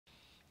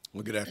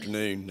Well, good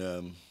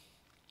afternoon.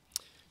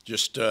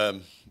 Just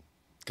a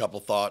couple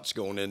thoughts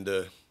going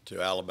into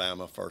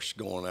Alabama. First,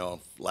 going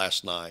on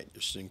last night.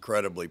 Just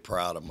incredibly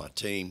proud of my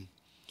team.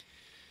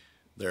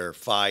 Their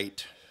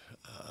fight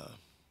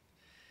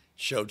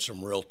showed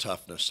some real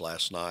toughness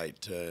last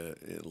night,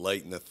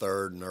 late in the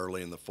third and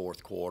early in the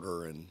fourth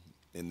quarter, and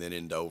then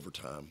into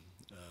overtime.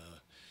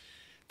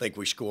 I think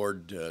we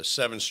scored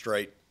seven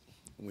straight.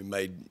 We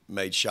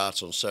made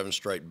shots on seven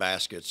straight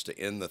baskets to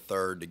end the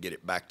third to get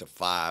it back to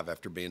 5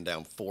 after being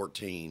down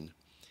 14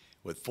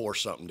 with 4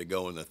 something to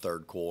go in the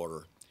third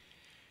quarter,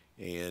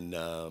 and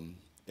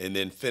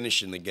then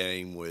finishing the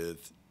game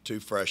with 2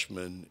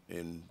 freshmen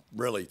and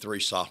really 3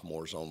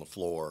 sophomores on the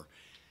floor.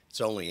 It's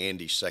only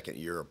Andy's second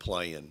year of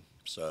playing,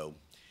 so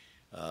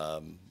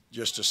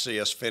just to see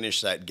us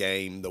finish that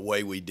game the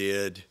way we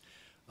did.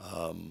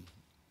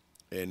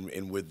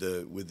 And with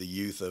the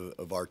youth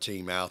of our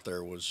team out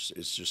there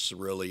it's just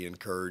really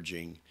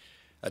encouraging.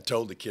 I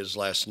told the kids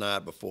last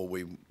night before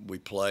we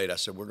played, I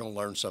said, we're going to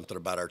learn something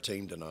about our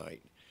team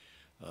tonight.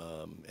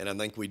 And I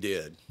think we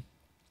did.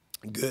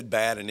 Good,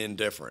 bad, and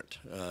indifferent.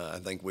 I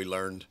think we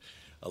learned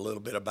a little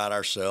bit about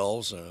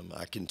ourselves.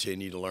 I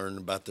continue to learn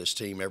about this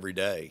team every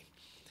day.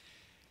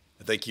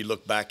 I think you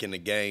look back in the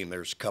game,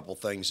 there's a couple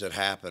things that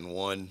happen.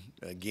 One,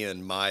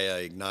 again, Maya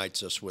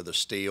ignites us with a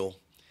steal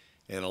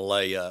and a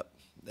layup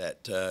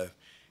that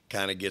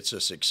kind of gets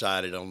us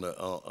excited on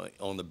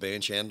the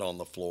bench and on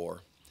the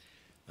floor.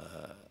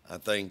 I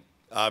think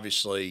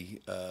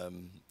obviously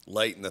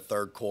late in the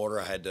third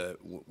quarter,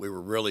 we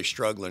were really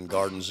struggling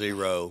guarding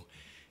zero,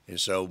 and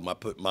so I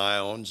put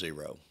Maya on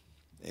zero.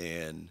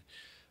 And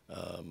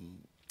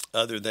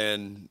other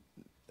than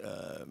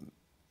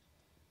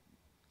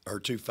her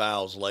 2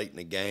 fouls late in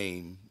the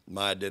game,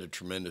 Maya did a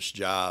tremendous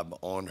job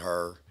on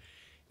her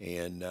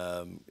and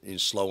in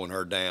slowing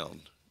her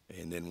down.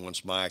 And then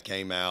once Maya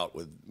came out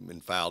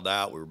and fouled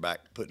out, we were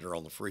back putting her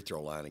on the free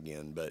throw line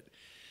again.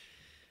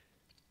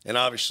 And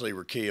obviously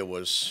Rakia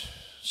was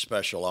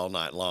special all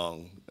night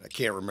long. I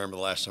can't remember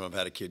the last time I've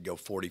had a kid go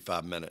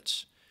 45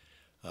 minutes,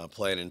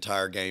 play an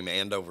entire game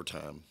and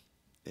overtime,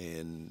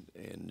 and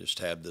just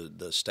have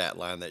the stat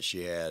line that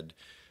she had,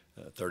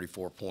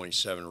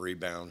 34.7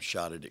 rebounds,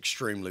 shot it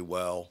extremely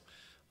well.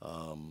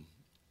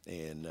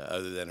 And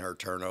other than her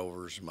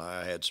turnovers,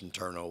 Maya had some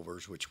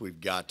turnovers, which we've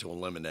got to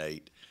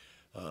eliminate.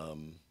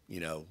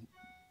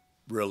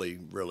 Really,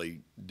 really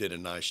did a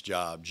nice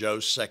job.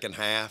 Joe's second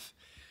half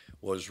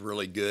was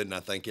really good, and I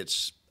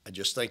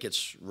just think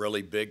it's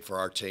really big for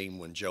our team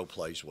when Joe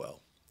plays well.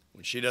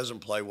 When she doesn't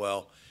play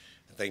well,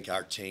 I think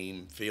our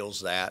team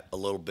feels that a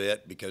little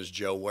bit because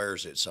Joe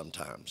wears it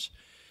sometimes.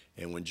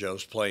 And when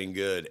Joe's playing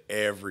good,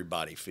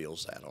 everybody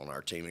feels that on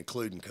our team,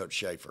 including Coach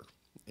Schaefer.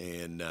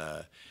 And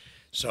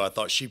so I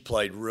thought she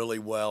played really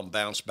well and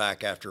bounced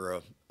back after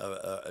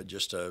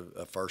just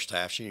a first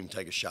half. She didn't even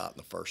take a shot in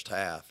the first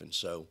half. And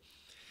so,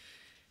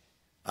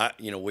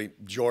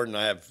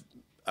 Jordan,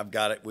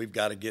 we've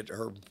got to get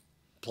her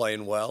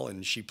playing well,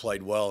 and she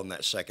played well in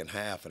that second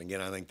half. And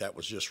again, I think that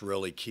was just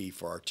really key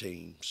for our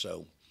team.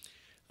 So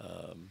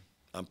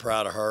I'm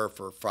proud of her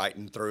for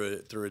fighting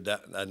through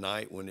a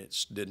night when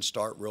it didn't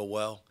start real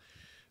well.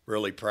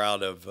 Really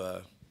proud of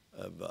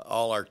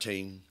all our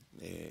team,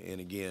 and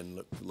again,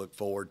 look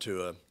forward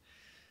to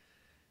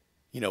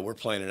we're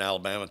playing an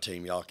Alabama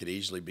team. Y'all could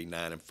easily be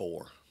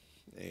 9-4,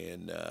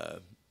 and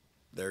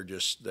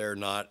they're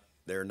not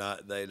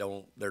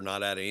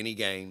out of any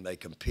game. They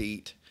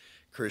compete.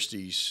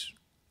 Christy's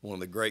one of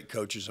the great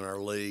coaches in our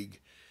league.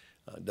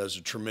 Does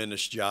a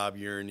tremendous job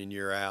year in and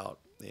year out,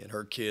 and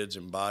her kids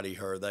embody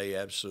her. They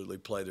absolutely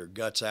play their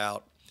guts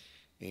out,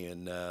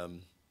 and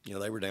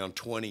they were down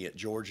 20 at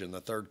Georgia in the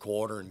third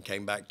quarter and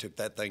came back, took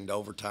that thing to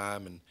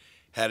overtime, and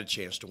had a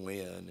chance to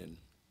win. And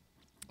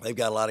they've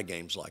got a lot of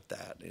games like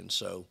that. And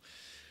so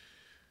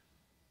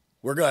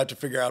we're going to have to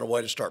figure out a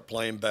way to start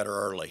playing better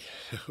early.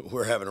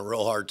 We're having a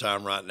real hard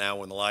time right now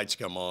when the lights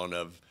come on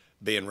of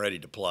being ready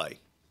to play.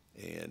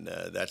 And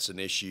that's an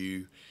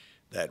issue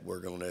that we're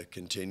going to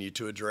continue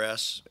to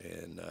address.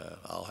 And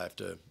I'll have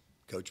to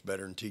coach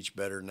better and teach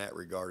better in that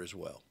regard as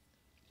well.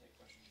 Take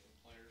questions from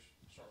the players.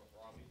 Start with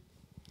Robbie.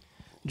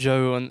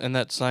 Joe, in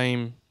that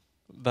same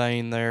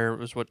vein there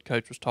was what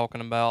Coach was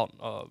talking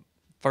about.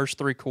 First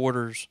 3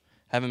 quarters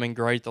haven't been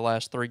great the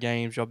last 3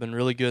 games. Y'all been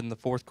really good in the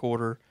fourth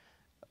quarter.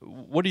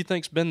 What do you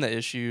think's been the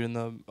issue in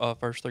the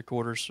first 3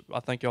 quarters?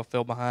 I think y'all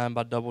fell behind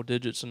by double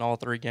digits in all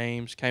 3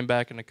 games, came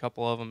back in a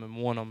couple of them and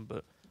won them.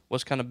 But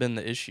what's kind of been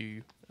the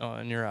issue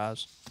in your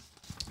eyes?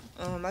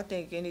 I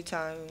think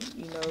anytime,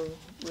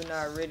 we're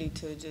not ready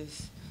to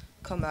just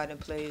come out and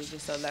play, it's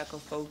just a lack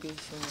of focus.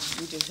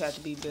 And we just have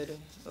to be better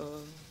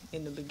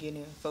in the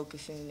beginning,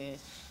 focusing and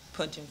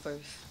punching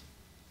first.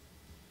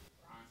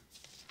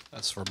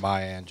 That's for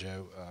Maya and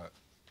Joe.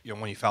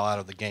 When you foul out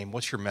of the game,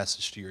 what's your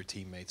message to your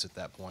teammates at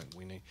that point?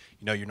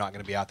 You're not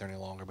going to be out there any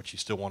longer, but you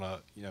still want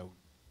to,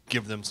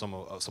 give them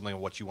something of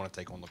what you want to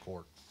take on the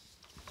court.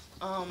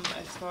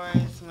 As far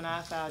as when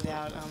I fouled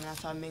out, I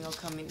saw Mingo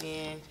coming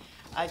in.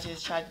 I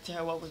just tried to tell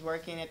her what was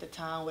working at the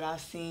time, what I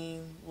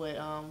seen, what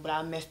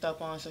I messed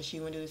up on, so she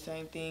wouldn't do the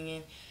same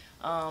thing.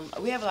 And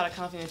we have a lot of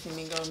confidence in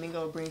Mingo.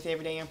 Mingo brings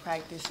every day in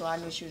practice, so I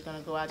knew she was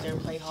gonna go out there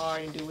and play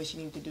hard and do what she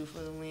needed to do for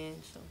the win.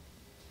 So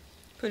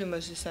pretty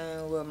much the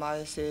same what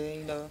Maya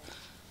said.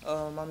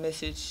 My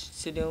message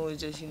to them was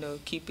just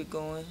keep it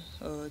going,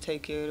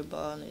 take care of the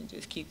ball, and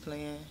just keep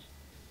playing.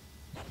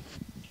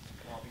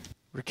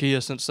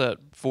 Rakia, since that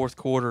fourth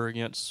quarter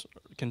against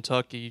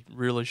Kentucky,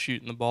 really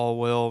shooting the ball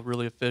well,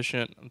 really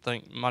efficient. I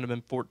think it might have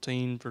been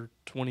 14 for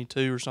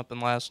 22 or something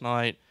last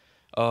night.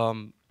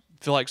 Feel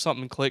like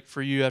something clicked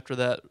for you after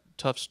that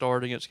tough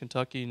start against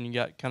Kentucky and you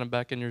got kind of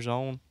back in your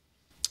zone?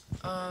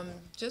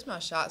 Just my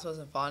shots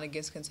wasn't falling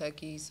against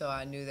Kentucky, so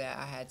I knew that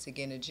I had to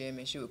get in the gym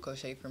and shoot with Coach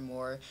Schaefer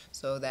more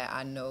so that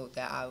I know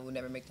that I will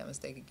never make that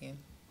mistake again.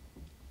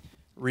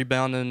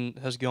 Rebounding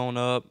has gone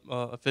up.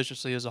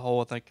 Efficiency as a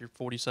whole, I think you're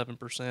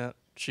 47%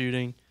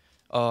 shooting.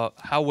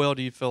 How well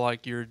do you feel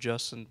like you're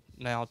adjusting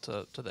now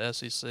to the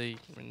SEC? I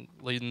mean,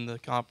 leading the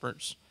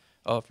conference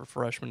for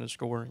freshmen in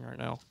scoring right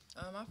now.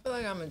 I feel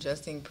like I'm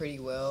adjusting pretty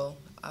well.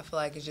 I feel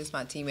like it's just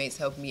my teammates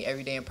helping me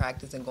every day in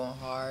practice and going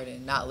hard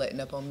and not letting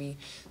up on me.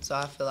 So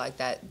I feel like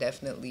that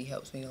definitely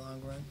helps me in the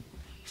long run.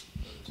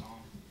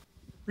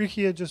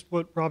 Rakia, just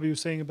what Robbie was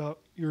saying about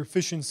your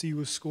efficiency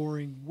with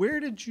scoring, where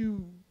did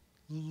you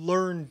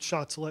learn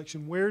shot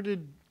selection?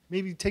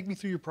 Maybe take me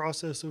through your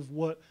process of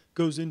what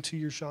goes into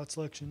your shot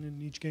selection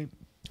in each game?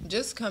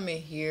 Just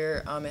coming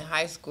here in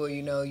high school,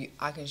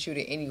 I can shoot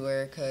it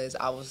anywhere because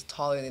I was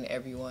taller than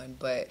everyone.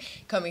 But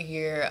coming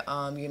here,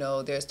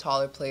 there's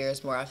taller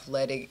players, more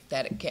athletic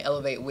that can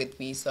elevate with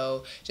me.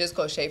 So just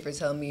Coach Schaefer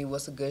telling me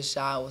what's a good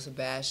shot, what's a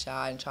bad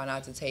shot, and try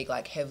not to take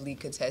heavily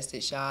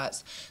contested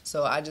shots.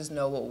 So I just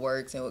know what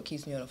works and what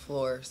keeps me on the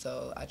floor.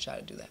 So I try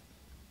to do that.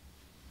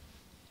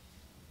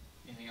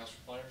 Anything else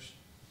for players?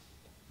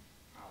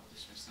 I'll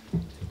dismiss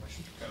them. Take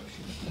questions for Coach.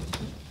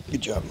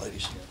 Good job,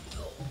 ladies.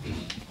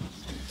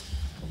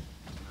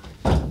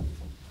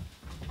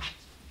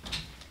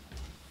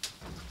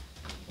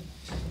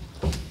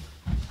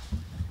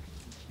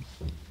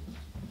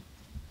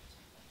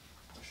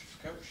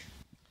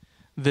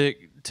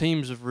 Vic,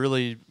 teams have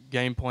really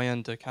game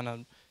planned to kind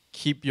of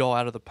keep y'all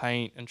out of the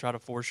paint and try to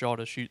force y'all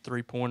to shoot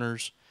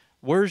three-pointers.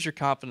 Where's your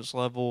confidence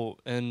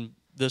level in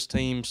this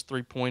team's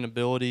three-point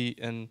ability,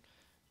 and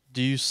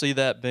do you see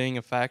that being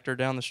a factor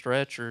down the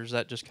stretch, or is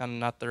that just kind of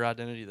not their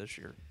identity this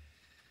year?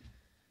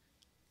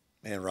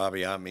 Man,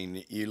 Robbie, I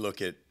mean, you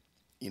look at,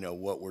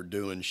 what we're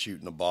doing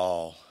shooting the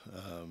ball,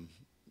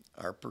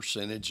 our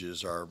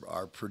percentages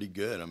are pretty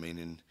good. I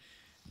mean,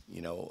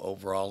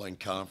 overall in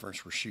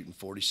conference, we're shooting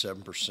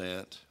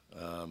 47%.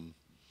 I'm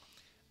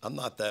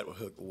not that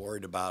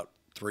worried about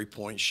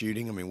three-point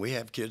shooting. I mean, we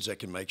have kids that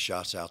can make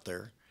shots out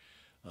there.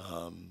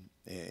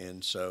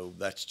 And so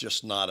that's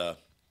just not a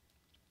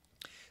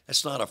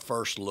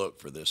first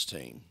look for this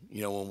team.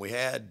 When we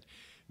had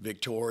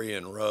Victoria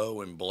and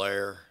Rowe and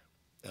Blair,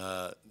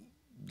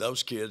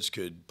 those kids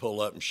could pull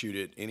up and shoot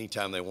it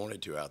anytime they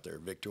wanted to out there.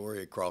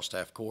 Victoria crossed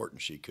half court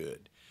and she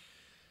could.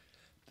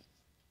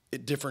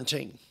 Different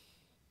team.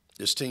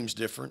 This team's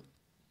different.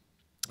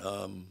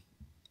 Right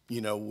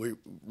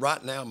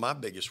now my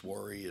biggest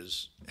worry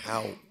is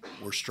how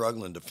we're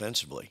struggling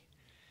defensively.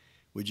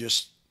 We're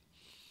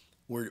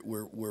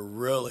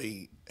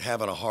really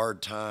having a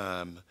hard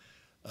time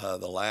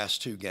the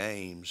last two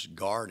games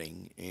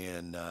guarding,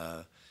 and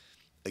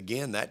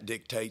again, that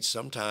dictates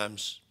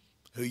sometimes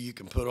who you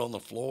can put on the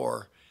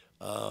floor,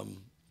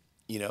 and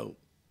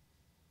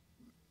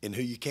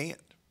who you can't,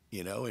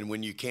 and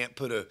when you can't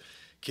put a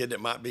kid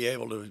that might be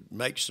able to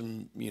make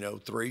some,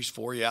 threes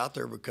for you out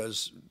there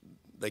because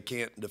they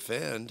can't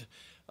defend,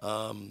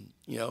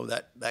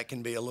 that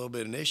can be a little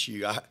bit an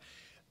issue.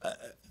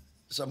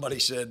 Somebody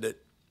said,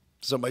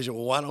 well,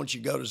 why don't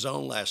you go to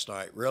zone last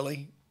night?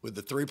 Really? With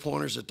the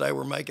three-pointers that they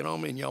were making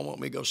on me, and y'all want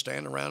me to go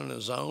stand around in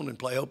the zone and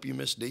play hope you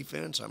miss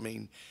defense? I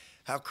mean,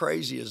 how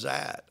crazy is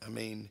that? I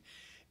mean,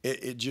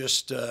 it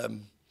just,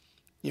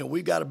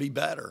 we've got to be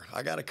better.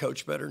 I got to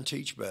coach better and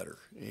teach better.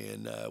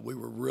 And we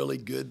were really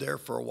good there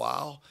for a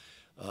while.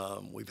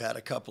 We've had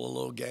a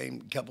couple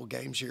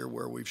games here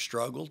where we've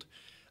struggled.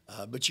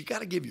 But you got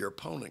to give your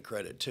opponent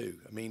credit too.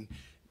 I mean,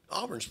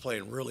 Auburn's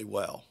playing really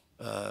well.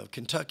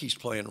 Kentucky's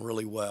playing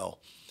really well.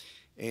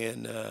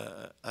 And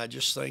I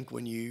just think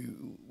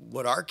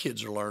what our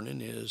kids are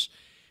learning is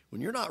when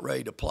you're not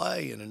ready to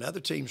play and another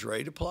team's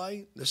ready to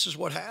play, this is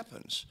what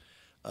happens.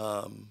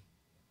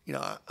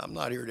 I'm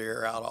not here to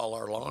air out all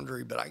our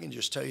laundry, but I can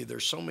just tell you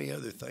there's so many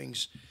other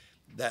things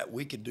that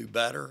we could do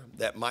better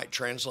that might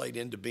translate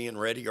into being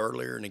ready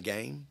earlier in the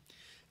game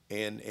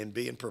and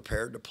being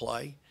prepared to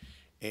play.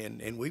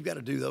 And we've got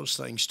to do those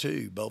things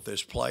too, both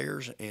as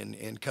players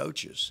and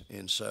coaches.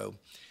 And so,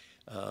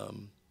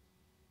 I'm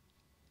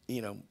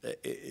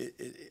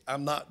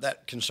not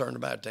that concerned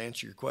about it, to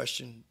answer your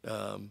question.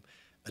 I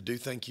do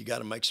think you got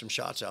to make some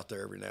shots out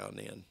there every now and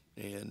then.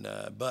 And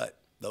but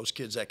those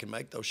kids that can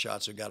make those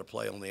shots have got to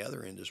play on the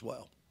other end as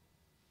well.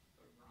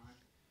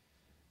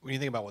 when you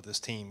think about what this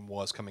team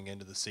was coming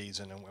into the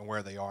season and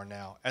where they are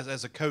now,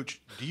 as a coach,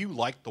 do you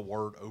like the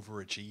word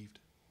overachieved?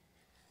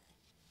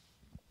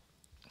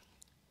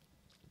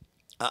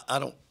 I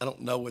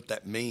don't know what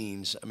that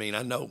means. I mean,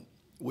 I know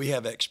we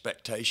have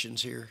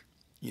expectations here,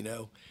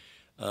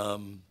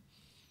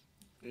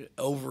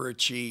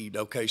 overachieved.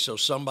 Okay, so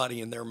somebody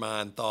in their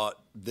mind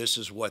thought this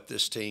is what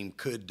this team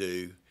could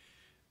do.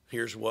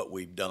 Here's what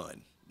we've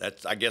done.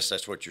 I guess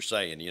that's what you're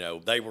saying.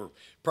 They were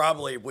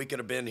probably, if we could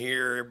have been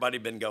here, everybody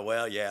been go,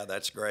 well, yeah,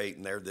 that's great,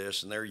 and they're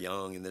this, and they're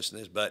young, and this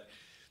and this. But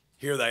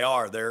here they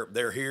are.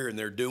 They're here, and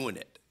they're doing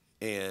it.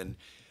 And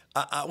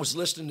I was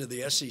listening to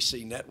the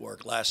SEC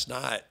Network last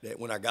night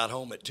when I got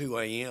home at 2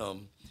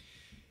 a.m.,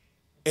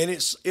 and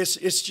it's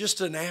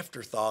just an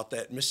afterthought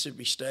that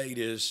Mississippi State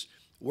is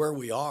where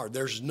we are.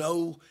 There's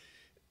no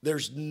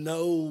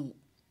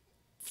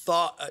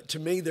thought to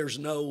me. There's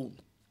no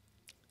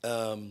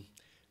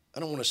I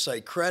don't want to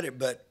say credit,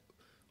 but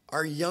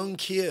our young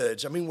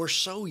kids. I mean, we're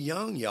so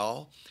young,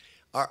 y'all.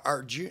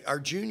 Our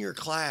junior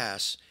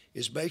class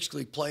is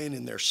basically playing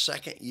in their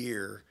second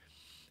year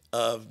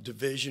of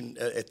division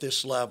at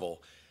this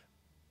level.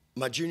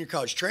 My junior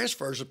college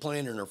transfers are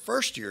playing in their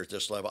first year at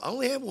this level. I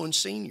only have one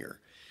senior.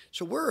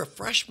 So we're a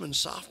freshman,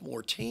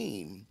 sophomore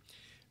team,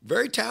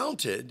 very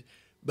talented,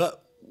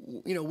 but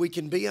we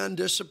can be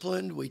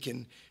undisciplined. We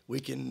can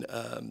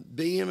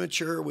be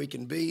immature. We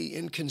can be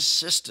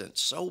inconsistent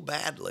so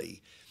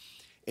badly.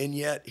 And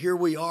yet here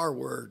we are,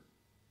 we're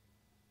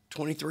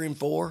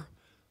 23-4,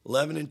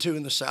 11-2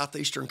 in the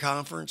Southeastern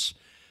Conference.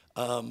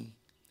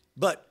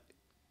 But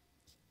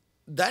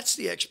that's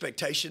the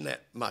expectation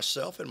that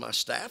myself and my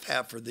staff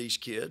have for these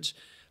kids.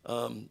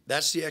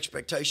 That's the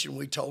expectation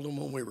we told them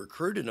when we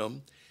recruited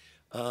them.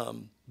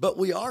 But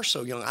we are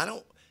so young. I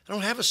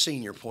don't have a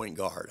senior point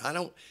guard. I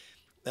don't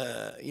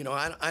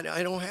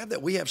have that.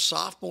 We have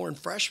sophomore and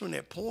freshmen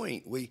at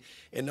point.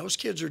 And those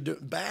kids are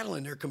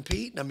battling. They're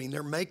competing. I mean,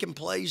 they're making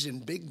plays in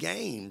big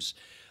games.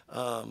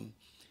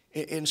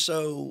 And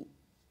so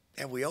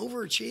have we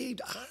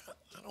overachieved?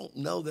 I don't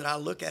know that I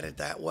look at it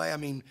that way. I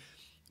mean,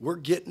 we're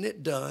getting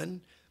it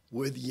done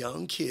with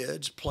young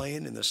kids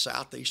playing in the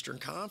Southeastern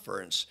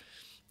Conference.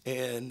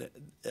 And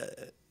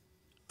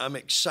I'm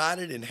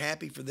excited and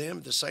happy for them.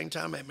 At the same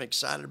time, I'm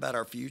excited about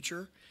our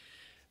future.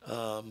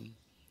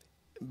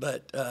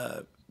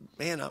 But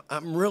man,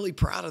 I'm really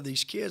proud of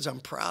these kids.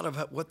 I'm proud of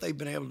what they've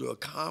been able to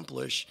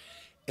accomplish.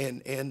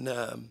 And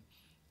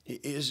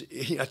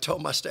I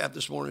told my staff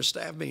this morning,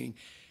 staff meeting,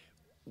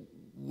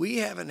 we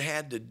haven't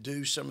had to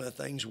do some of the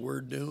things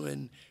we're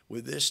doing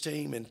with this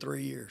team in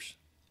 3 years.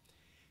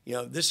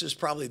 This is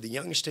probably the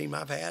youngest team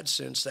I've had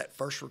since that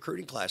first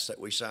recruiting class that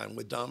we signed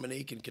with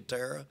Dominique and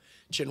Katera,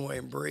 Chinwe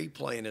and Bree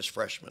playing as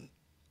freshmen.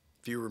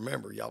 If you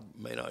remember, y'all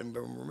may not even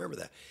remember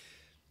that.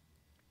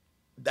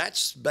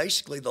 That's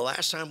basically the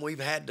last time we've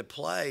had to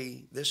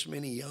play this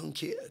many young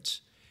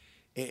kids.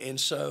 And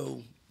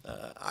so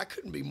I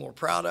couldn't be more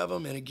proud of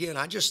them. And again,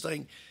 I just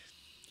think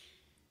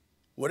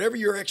whatever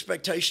your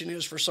expectation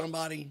is for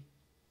somebody,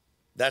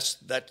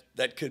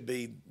 that could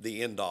be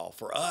the end all.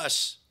 For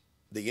us,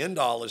 the end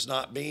all is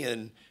not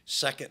being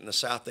second in the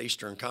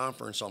Southeastern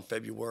Conference on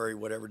February,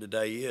 whatever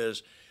today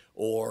is,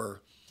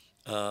 or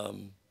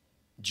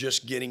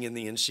just getting in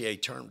the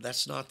NCAA tournament.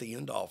 That's not the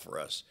end all for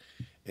us.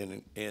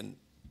 And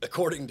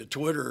according to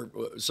Twitter,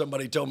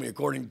 somebody told me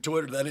according to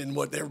Twitter, that isn't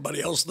what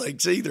everybody else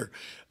thinks either.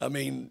 I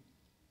mean,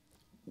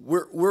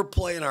 we're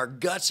playing our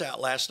guts out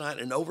last night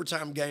in an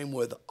overtime game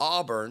with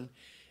Auburn,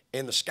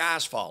 and the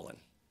sky's falling.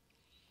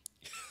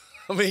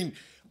 I mean,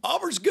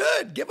 Auburn's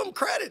good. Give them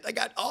credit. They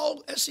got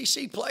all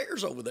SEC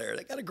players over there.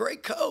 They got a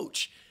great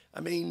coach.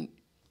 I mean,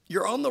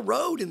 you're on the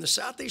road in the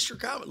Southeastern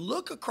Conference.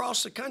 Look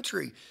across the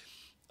country.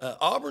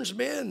 Auburn's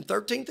men,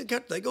 13th in the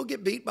country, they go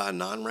get beat by a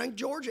non-ranked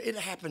Georgia. It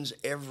happens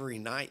every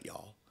night,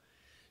 y'all.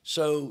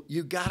 So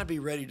you got to be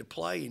ready to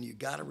play, and you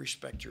got to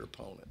respect your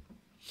opponent.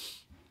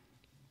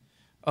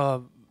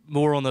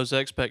 More on those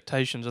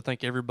expectations, I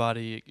think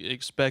everybody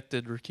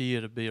expected Rakia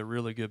to be a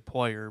really good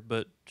player,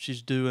 but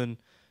she's doing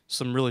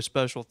some really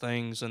special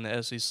things in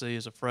the SEC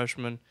as a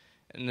freshman.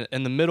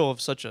 In the middle of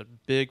such a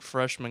big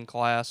freshman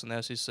class in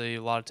the SEC, a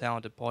lot of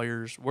talented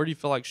players, where do you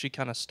feel like she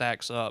kind of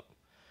stacks up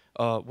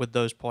with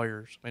those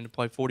players? I mean, to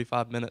play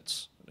 45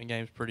 minutes in a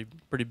game is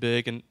pretty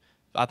big, and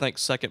I think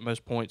second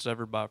most points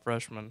ever by a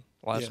freshman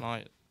last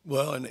night.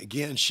 Well, and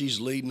again,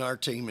 she's leading our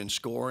team in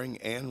scoring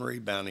and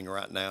rebounding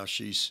right now.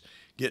 She's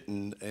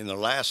getting, in the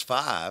last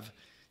 5,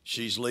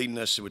 she's leading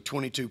us with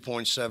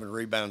 22.7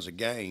 rebounds a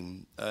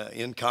game.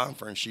 In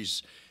conference,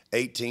 she's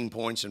 18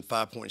 points and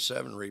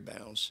 5.7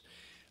 rebounds.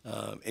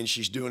 And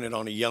she's doing it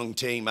on a young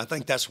team. I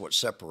think that's what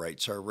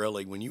separates her,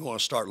 really. When you want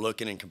to start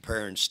looking and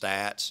comparing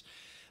stats,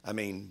 I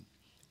mean,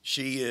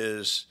 she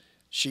is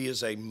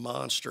a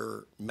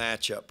monster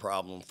matchup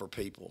problem for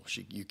people.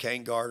 You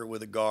can't guard her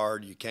with a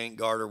guard. You can't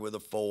guard her with a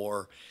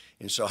 4.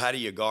 And so how do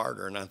you guard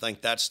her? And I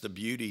think that's the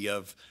beauty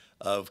of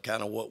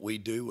kind of what we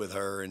do with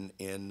her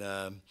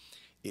and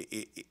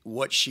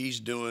what she's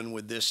doing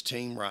with this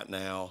team right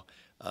now.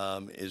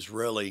 is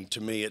really,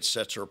 to me, it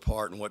sets her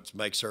apart, and what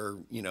makes her,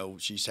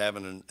 she's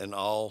having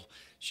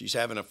she's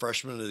having a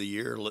freshman of the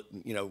year,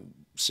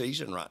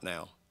 season right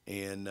now.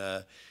 And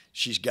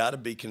she's got to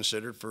be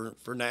considered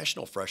for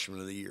national freshman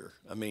of the year.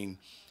 I mean,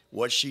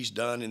 what she's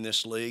done in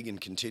this league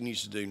and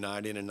continues to do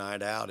night in and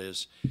night out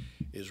is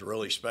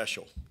really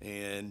special.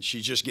 And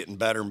she's just getting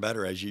better and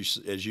better as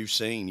you've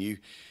seen.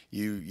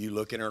 You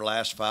look in her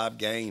last 5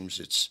 games,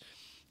 it's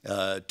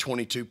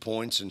 22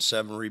 points and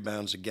 7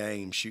 rebounds a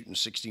game, shooting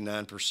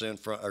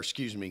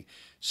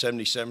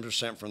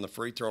 77% from the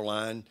free throw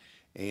line.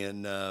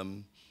 And,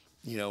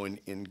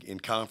 in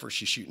conference,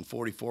 she's shooting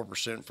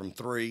 44% from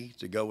 3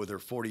 to go with her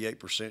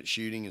 48%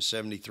 shooting and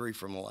 73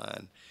 from the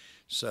line.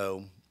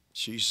 So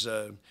she's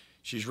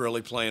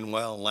really playing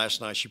well. And last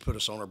night she put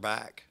us on her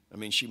back. I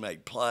mean, she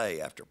made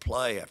play after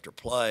play after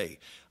play,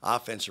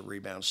 offensive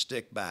rebounds,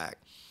 stick back,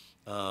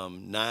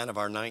 9 of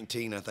our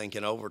 19, I think,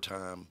 in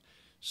overtime.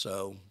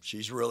 So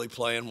she's really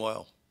playing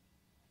well.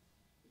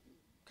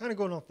 Kind of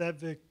going off that,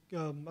 Vic,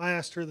 I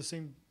asked her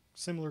the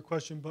similar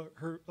question, but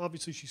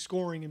obviously she's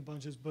scoring in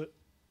bunches, but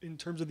in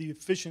terms of the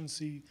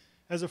efficiency,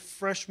 as a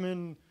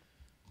freshman,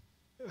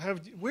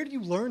 where do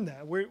you learn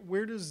that?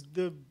 Where does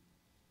the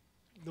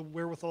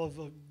wherewithal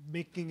of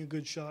making a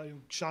good shot,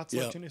 shot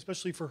selection,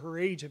 especially for her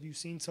age, have you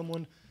seen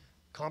someone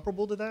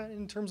comparable to that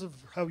in terms of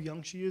how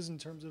young she is, in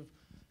terms of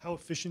how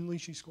efficiently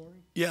she's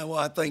scoring? Yeah, well,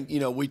 I think,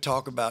 we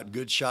talk about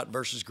good shot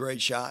versus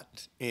great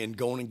shot and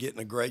going and getting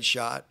a great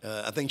shot.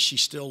 I think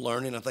she's still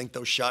learning. I think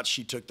those shots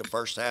she took the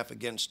first half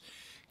against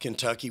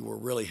Kentucky were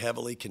really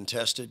heavily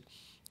contested.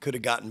 Could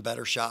have gotten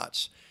better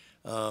shots.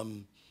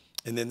 And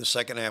then the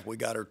second half, we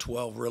got her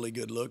 12 really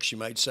good looks. She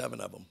made 7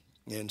 of them.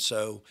 And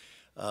so,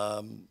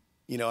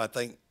 I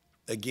think,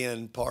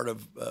 again, part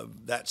of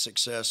that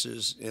success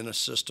is in a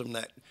system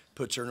that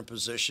puts her in a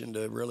position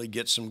to really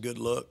get some good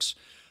looks.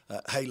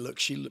 Hey, look,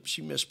 she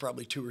missed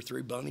probably 2 or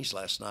 3 bunnies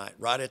last night,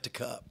 right at the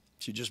cup.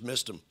 She just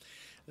missed them.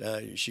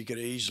 She could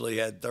have easily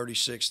had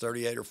 36,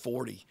 38, or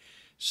 40.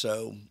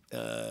 So,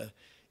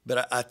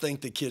 but I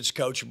think the kid's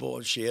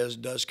coachable. She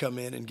does come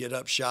in and get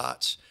up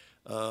shots.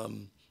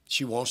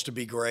 She wants to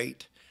be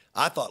great.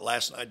 I thought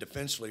last night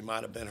defensively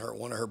might have been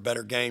one of her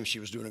better games. She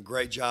was doing a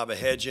great job of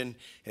hedging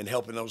and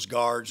helping those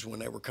guards when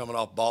they were coming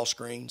off ball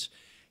screens.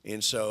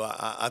 And so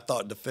I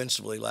thought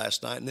defensively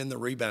last night. And then the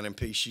rebounding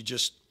piece,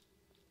 she's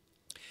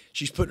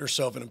putting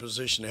herself in a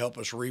position to help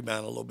us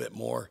rebound a little bit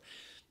more.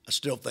 I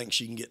still think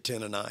she can get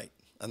 10 a night.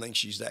 I think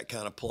she's that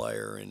kind of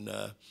player. And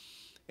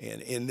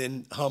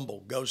then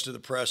humble, goes to the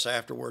press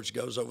afterwards,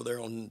 goes over there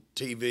on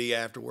TV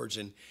afterwards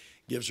and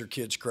gives her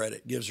kids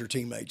credit, gives her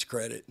teammates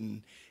credit.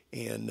 And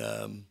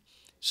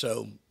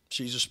so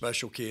she's a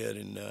special kid,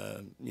 and,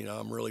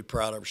 I'm really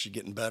proud of her. She's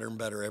getting better and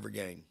better every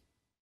game.